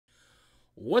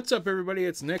What's up, everybody?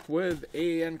 It's Nick with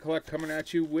AN Collect coming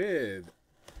at you with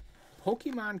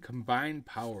Pokemon Combined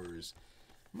Powers.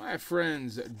 My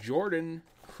friends Jordan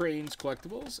Cranes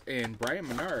Collectibles and Brian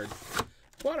Menard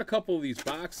bought a couple of these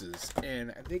boxes,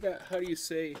 and they got, how do you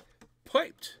say,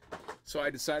 piped. So I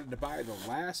decided to buy the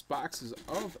last boxes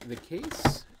of the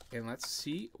case, and let's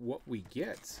see what we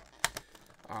get.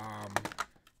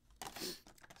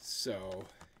 So,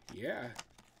 yeah.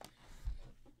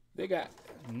 They got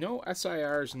no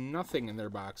SIRs, nothing in their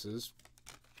boxes.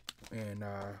 And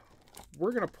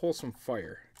we're going to pull some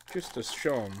fire just to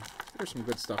show them there's some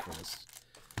good stuff in this.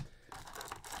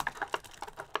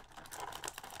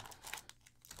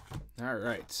 All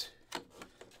right.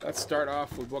 Let's start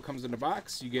off with what comes in the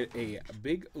box. You get a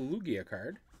big Lugia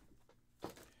card.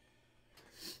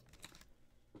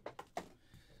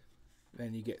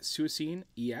 Then you get Suicune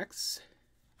EX.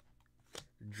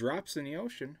 Drops in the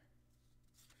Ocean.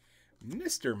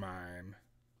 Mr. Mime,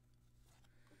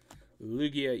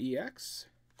 Lugia EX,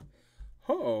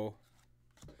 Ho-Oh,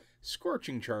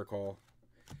 Scorching Charcoal,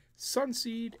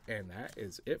 Sunseed, and that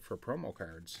is it for promo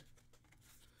cards.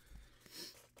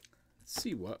 Let's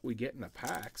see what we get in the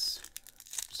packs.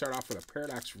 Start off with a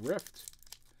Paradox Rift.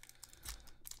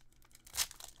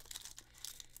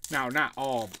 Now, not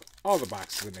all the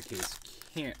boxes in the case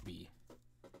can't be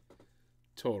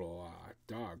total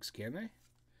dogs, can they?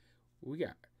 We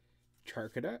got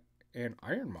Charcadet and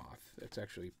Iron Moth. That's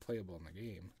actually playable in the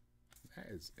game. That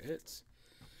is it.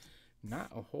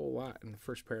 Not a whole lot in the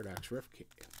first Paradox Rift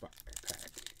pack.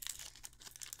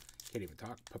 Can't even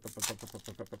talk.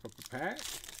 Pack.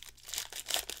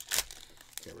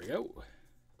 There we go.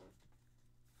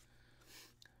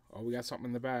 Oh, we got something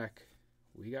in the back.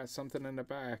 We got something in the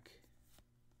back.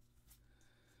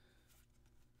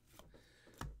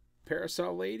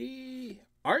 Parasol Lady.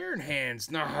 Iron Hands,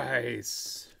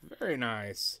 nice. Very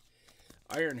nice.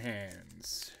 Iron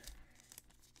Hands.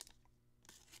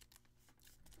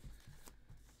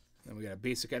 Then we got a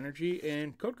Basic Energy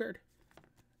and Code Card.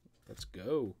 Let's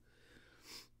go.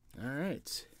 All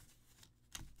right.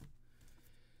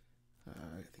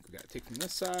 I think we got to take from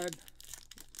this side.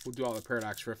 We'll do all the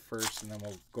Paradox Rift first, and then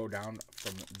we'll go down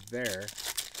from there.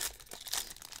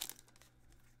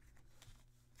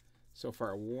 So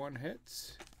far, one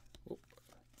hit.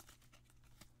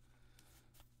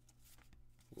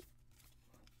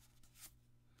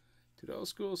 To old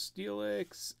school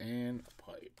Steelix and a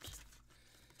pipe.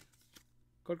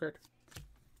 Code card.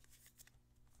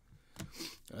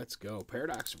 Let's go.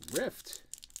 Paradox Rift.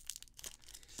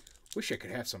 Wish I could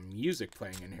have some music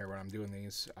playing in here when I'm doing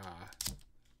these,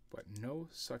 but no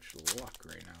such luck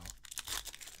right now.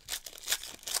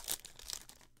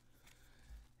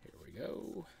 Here we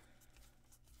go.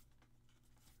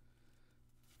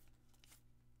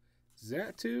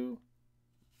 Xatu.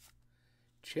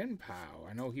 Chin-Pao.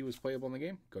 I know he was playable in the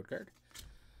game. Code card.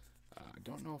 I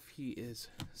don't know if he is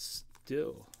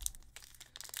still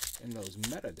in those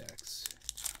meta decks.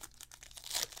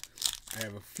 I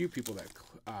have a few people that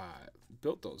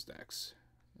built those decks.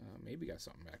 Maybe got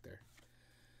something back there.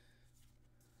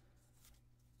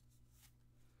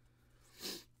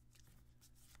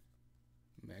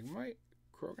 Magnemite.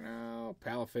 Crocodile.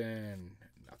 Palafin.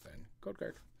 Nothing. Code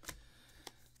card.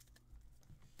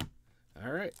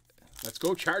 All right. Let's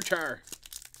go, Char.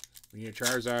 We need a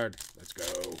Charizard. Let's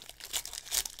go.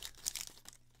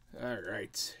 All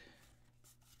right.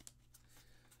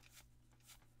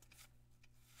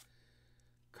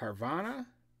 Carvanha.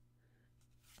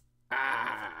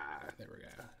 There we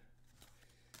go.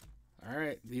 All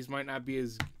right. These might not be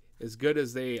as good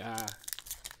as they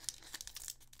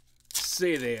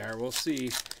say they are. We'll see.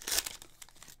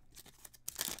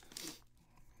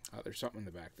 Oh, there's something in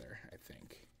the back there, I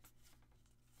think.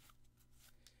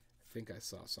 I think I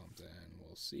saw something.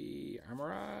 We'll see.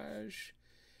 Amirage.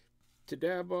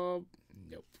 Tadabo.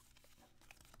 Nope.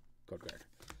 Code card.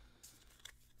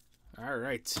 All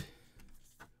right.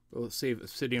 We'll save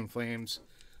Obsidian Flames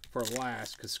for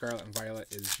last because Scarlet and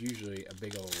Violet is usually a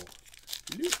big old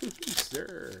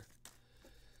loser.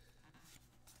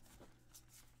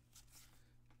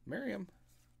 Miriam.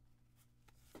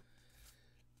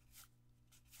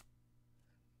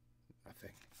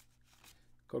 Nothing.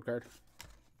 Code card.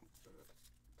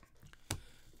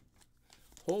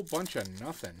 Whole bunch of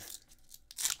nothing.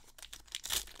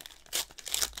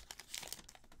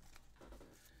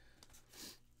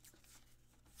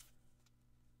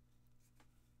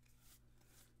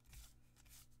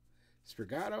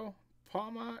 Sprigato,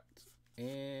 Palmot,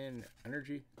 and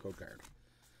Energy Code Card.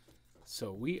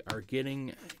 So we are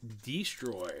getting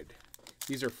destroyed.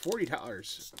 These are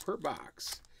 $40 per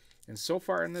box. And so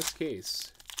far in this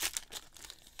case,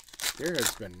 There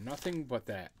has been nothing but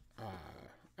that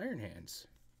Iron Hands.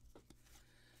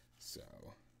 So,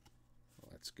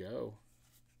 let's go.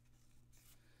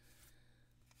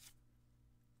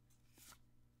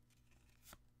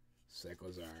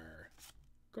 Cyclizar.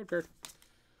 Code card.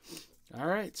 All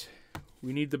right.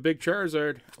 We need the big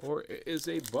Charizard, or it is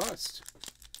a bust.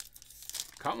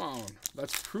 Come on.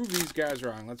 Let's prove these guys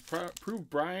wrong. Let's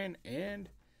prove Brian and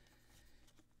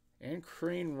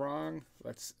Crane wrong.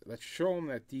 Let's show them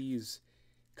that these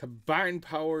combined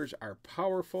powers are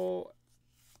powerful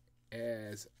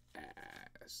as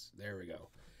ass. There we go.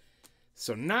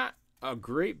 So not a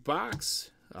great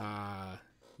box.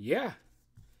 Yeah.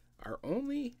 Our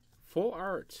only full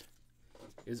art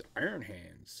is Iron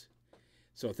Hands.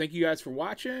 So thank you guys for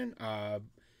watching.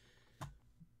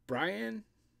 Brian,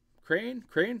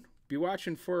 Crane, be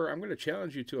watching for, I'm going to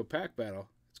challenge you to a pack battle.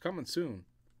 It's coming soon.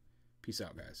 Peace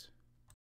out, guys.